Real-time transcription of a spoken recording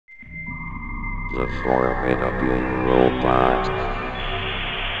The formidable robot.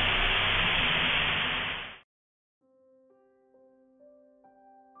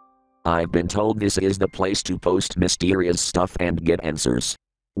 I've been told this is the place to post mysterious stuff and get answers.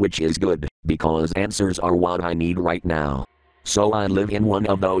 Which is good, because answers are what I need right now. So I live in one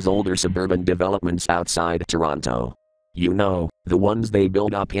of those older suburban developments outside Toronto. You know, the ones they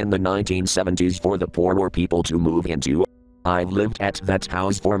built up in the 1970s for the poorer people to move into. I've lived at that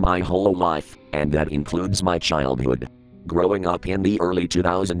house for my whole life, and that includes my childhood. Growing up in the early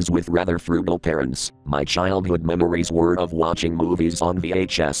 2000s with rather frugal parents, my childhood memories were of watching movies on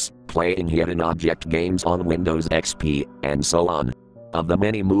VHS, playing hidden object games on Windows XP, and so on. Of the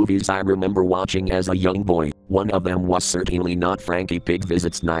many movies I remember watching as a young boy, one of them was certainly not Frankie Pig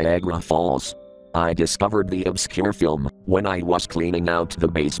Visits Niagara Falls. I discovered the obscure film when I was cleaning out the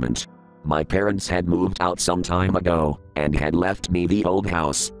basement. My parents had moved out some time ago, and had left me the old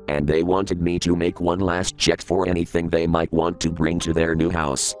house, and they wanted me to make one last check for anything they might want to bring to their new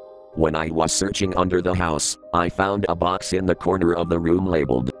house. When I was searching under the house, I found a box in the corner of the room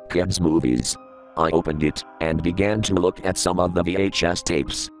labeled, Kids Movies. I opened it, and began to look at some of the VHS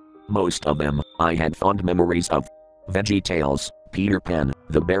tapes. Most of them, I had fond memories of. VeggieTales, Peter Pan,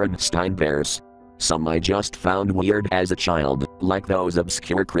 the Berenstain Bears. Some I just found weird as a child, like those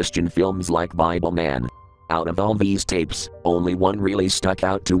obscure Christian films like Bible Man. Out of all these tapes, only one really stuck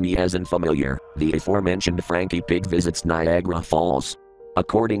out to me as unfamiliar, the aforementioned Frankie Pig Visits Niagara Falls.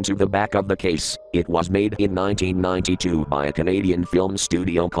 According to the back of the case, it was made in 1992 by a Canadian film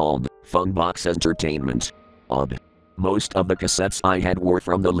studio called Funbox Entertainment. Odd. Most of the cassettes I had were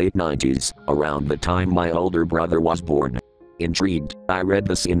from the late 90s, around the time my older brother was born. Intrigued, I read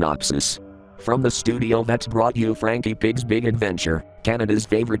the synopsis. From the studio that brought you Frankie Pig's Big Adventure, Canada's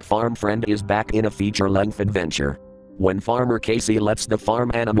favorite farm friend is back in a feature-length adventure. When Farmer Casey lets the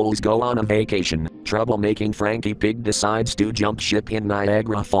farm animals go on a vacation, troublemaking Frankie Pig decides to jump ship in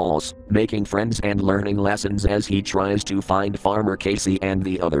Niagara Falls, making friends and learning lessons as he tries to find Farmer Casey and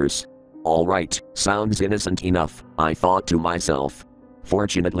the others. Alright, sounds innocent enough, I thought to myself.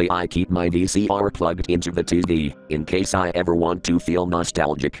 Fortunately I keep my VCR plugged into the TV, in case I ever want to feel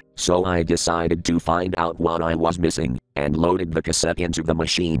nostalgic, so I decided to find out what I was missing, and loaded the cassette into the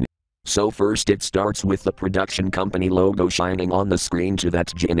machine. So first it starts with the production company logo shining on the screen to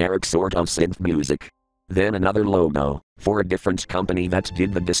that generic sort of synth music. Then another logo, for a different company that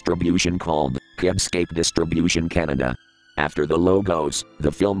did the distribution called Kidscape Distribution Canada. After the logos,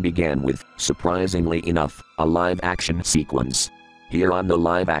 the film began with, surprisingly enough, a live-action sequence. Here on the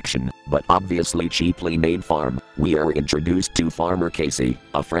live-action, but obviously cheaply made farm, we are introduced to Farmer Casey,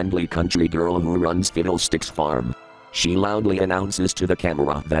 a friendly country girl who runs Fiddlesticks Farm. She loudly announces to the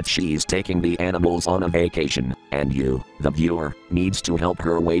camera that she's taking the animals on a vacation, and you, the viewer, needs to help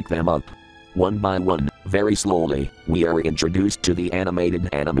her wake them up. One by one, very slowly, we are introduced to the animated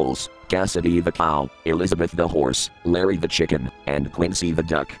animals, Cassidy the cow, Elizabeth the horse, Larry the chicken, and Quincy the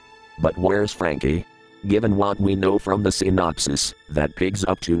duck. But where's Frankie? Given what we know from the synopsis, that pig's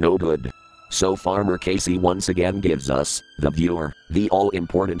up to no good. So Farmer Casey once again gives us, the viewer, the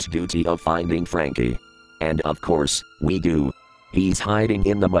all-important duty of finding Frankie. And of course, we do. He's hiding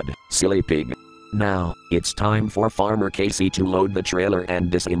in the mud, silly pig. Now, it's time for Farmer Casey to load the trailer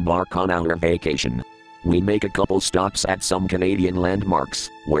and disembark on our vacation. We make a couple stops at some Canadian landmarks,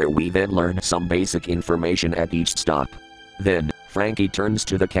 where we then learn some basic information at each stop. Then, Frankie turns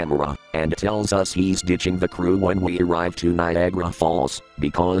to the camera, and tells us he's ditching the crew when we arrive to Niagara Falls,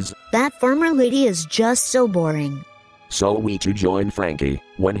 because that farmer lady is just so boring. So we too join Frankie,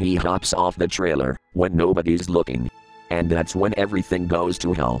 when he hops off the trailer, when nobody's looking. And that's when everything goes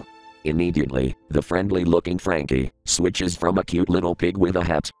to hell. Immediately, the friendly-looking Frankie switches from a cute little pig with a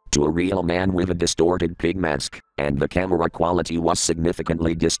hat, to a real man with a distorted pig mask, and the camera quality was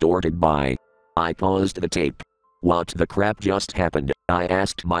significantly distorted by... I paused the tape. What the crap just happened, I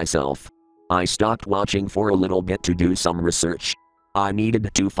asked myself. I stopped watching for a little bit to do some research. I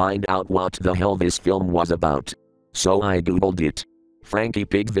needed to find out what the hell this film was about. So I googled it. Frankie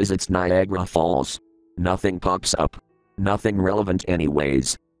Pig Visits Niagara Falls. Nothing pops up. Nothing relevant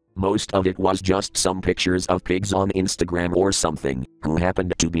anyways. Most of it was just some pictures of pigs on Instagram or something, who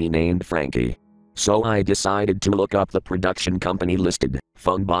happened to be named Frankie. So I decided to look up the production company listed,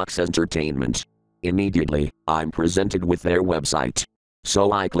 Funbox Entertainment. Immediately, I'm presented with their website.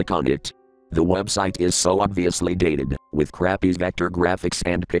 So I click on it. The website is so obviously dated, with crappy vector graphics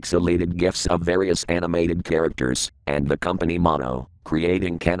and pixelated GIFs of various animated characters, and the company motto,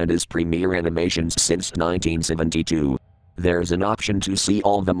 creating Canada's premier animations since 1972. There's an option to see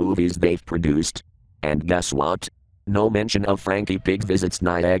all the movies they've produced. And guess what? No mention of Frankie Pig Visits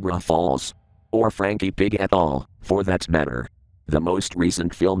Niagara Falls. or Frankie Pig at all, for that matter. The most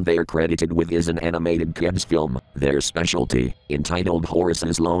recent film they're credited with is an animated kids film, their specialty, entitled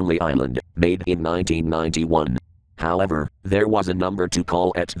Horace's Lonely Island, made in 1991. However, there was a number to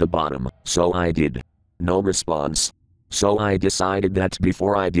call at the bottom, so I did. No response. So I decided that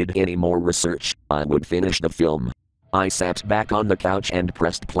before I did any more research, I would finish the film. I sat back on the couch and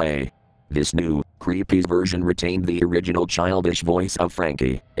pressed play. This new, creepy version retained the original childish voice of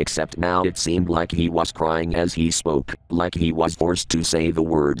Frankie, except now it seemed like he was crying as he spoke, like he was forced to say the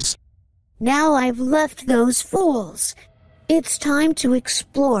words. Now I've left those fools. It's time to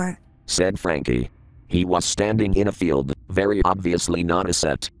explore, said Frankie. He was standing in a field, very obviously not a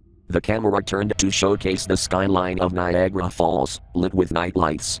set. The camera turned to showcase the skyline of Niagara Falls, lit with night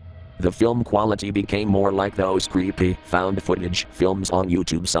lights. The film quality became more like those creepy, found footage films on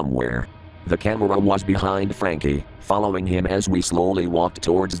YouTube somewhere. The camera was behind Frankie, following him as we slowly walked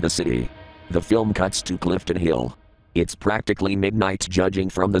towards the city. The film cuts to Clifton Hill. It's practically midnight judging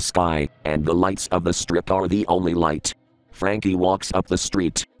from the sky, and the lights of the strip are the only light. Frankie walks up the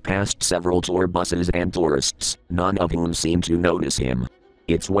street, past several tour buses and tourists, none of whom seem to notice him.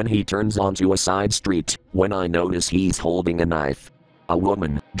 It's when he turns onto a side street, when I notice he's holding a knife. A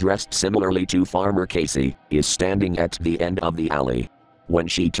woman, dressed similarly to Farmer Casey, is standing at the end of the alley. When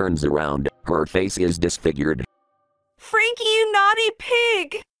she turns around, her face is disfigured. Frankie, you naughty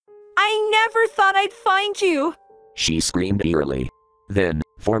pig! I never thought I'd find you! She screamed eerily. Then,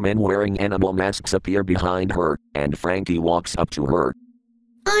 4 men wearing animal masks appear behind her, and Frankie walks up to her.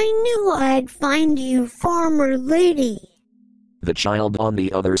 I knew I'd find you, farmer lady. The child on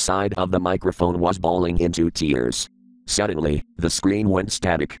the other side of the microphone was bawling into tears. Suddenly, the screen went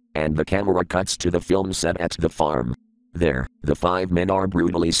static, and the camera cuts to the film set at the farm. There, the 5 men are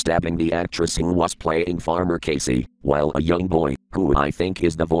brutally stabbing the actress who was playing Farmer Casey, while a young boy, who I think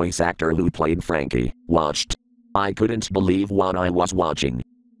is the voice actor who played Frankie, watched. I couldn't believe what I was watching.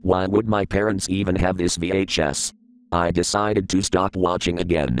 Why would my parents even have this VHS? I decided to stop watching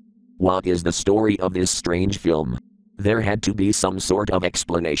again. What is the story of this strange film? There had to be some sort of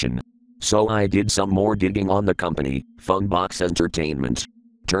explanation. So I did some more digging on the company, Funbox Entertainment.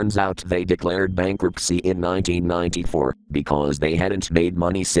 Turns out they declared bankruptcy in 1994, because they hadn't made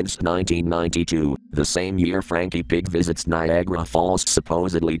money since 1992, the same year Frankie Pig Visits Niagara Falls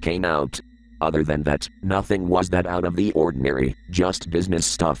supposedly came out. Other than that, nothing was that out of the ordinary, just business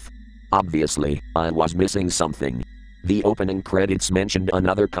stuff. Obviously, I was missing something. The opening credits mentioned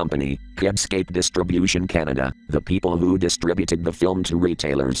another company, Kidscape Distribution Canada, the people who distributed the film to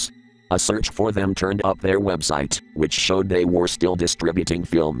retailers. A search for them turned up their website, which showed they were still distributing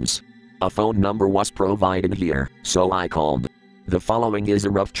films. A phone number was provided here, so I called. The following is a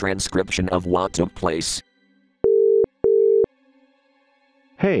rough transcription of what took place.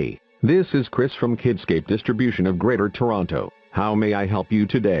 Hey, this is Chris from Kidscape Distribution of Greater Toronto. How may I help you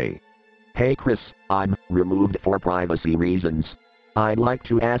today? Hey Chris, I'm removed for privacy reasons. I'd like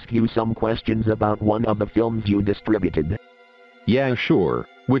to ask you some questions about one of the films you distributed. Yeah, sure.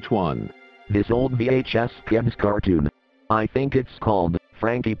 Which one? This old VHS kids cartoon. I think it's called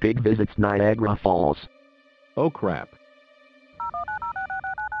Frankie Pig Visits Niagara Falls. Oh crap.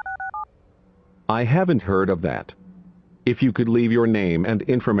 I haven't heard of that. If you could leave your name and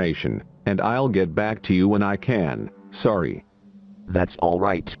information, and I'll get back to you when I can. Sorry. That's all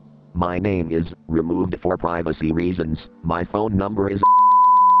right. My name is removed for privacy reasons. My phone number is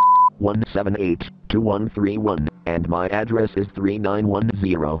 178-2131, and my address is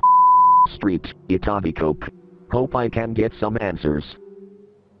 3910 Street, Etobicoke. Hope I can get some answers.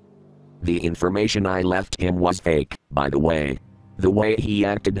 The information I left him was fake, by the way. The way he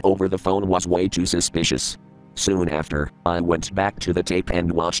acted over the phone was way too suspicious. Soon after, I went back to the tape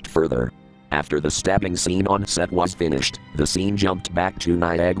and watched further. After the stabbing scene on set was finished, the scene jumped back to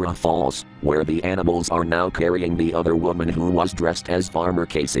Niagara Falls, where the animals are now carrying the other woman who was dressed as Farmer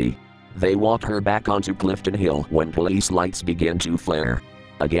Casey. They walk her back onto Clifton Hill when police lights begin to flare.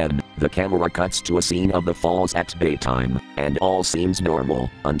 Again, the camera cuts to a scene of the falls at daytime, and all seems normal,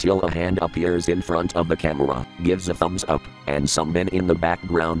 until a hand appears in front of the camera, gives a thumbs up, and some men in the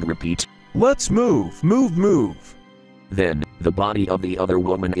background repeat, "Let's move, move, move." Then, the body of the other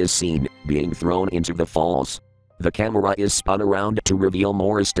woman is seen, being thrown into the falls. The camera is spun around to reveal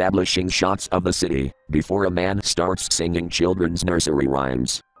more establishing shots of the city, before a man starts singing children's nursery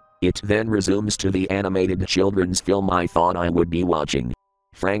rhymes. It then resumes to the animated children's film I thought I would be watching.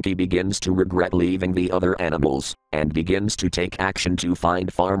 Frankie begins to regret leaving the other animals, and begins to take action to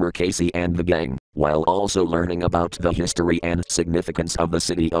find Farmer Casey and the gang, while also learning about the history and significance of the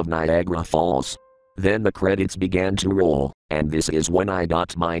city of Niagara Falls. Then the credits began to roll, and this is when I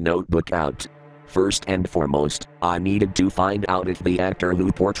got my notebook out. First and foremost, I needed to find out if the actor who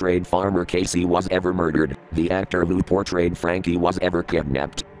portrayed Farmer Casey was ever murdered, the actor who portrayed Frankie was ever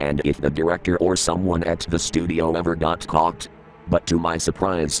kidnapped, and if the director or someone at the studio ever got caught. But to my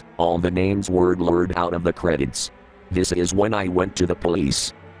surprise, all the names were blurred out of the credits. This is when I went to the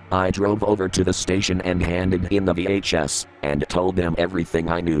police. I drove over to the station and handed in the VHS, and told them everything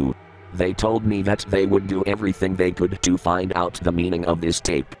I knew. They told me that they would do everything they could to find out the meaning of this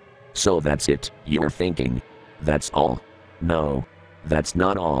tape. So that's it, you're thinking. That's all. No. That's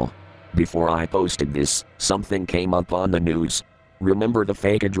not all. Before I posted this, something came up on the news. Remember the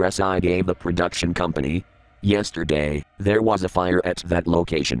fake address I gave the production company? Yesterday, there was a fire at that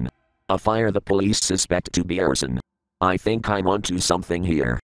location. A fire the police suspect to be arson. I think I'm onto something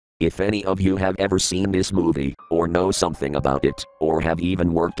here. If any of you have ever seen this movie, or know something about it, or have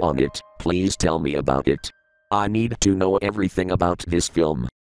even worked on it, please tell me about it. I need to know everything about this film.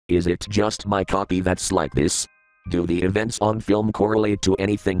 Is it just my copy that's like this? Do the events on film correlate to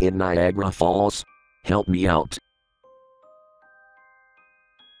anything in Niagara Falls? Help me out.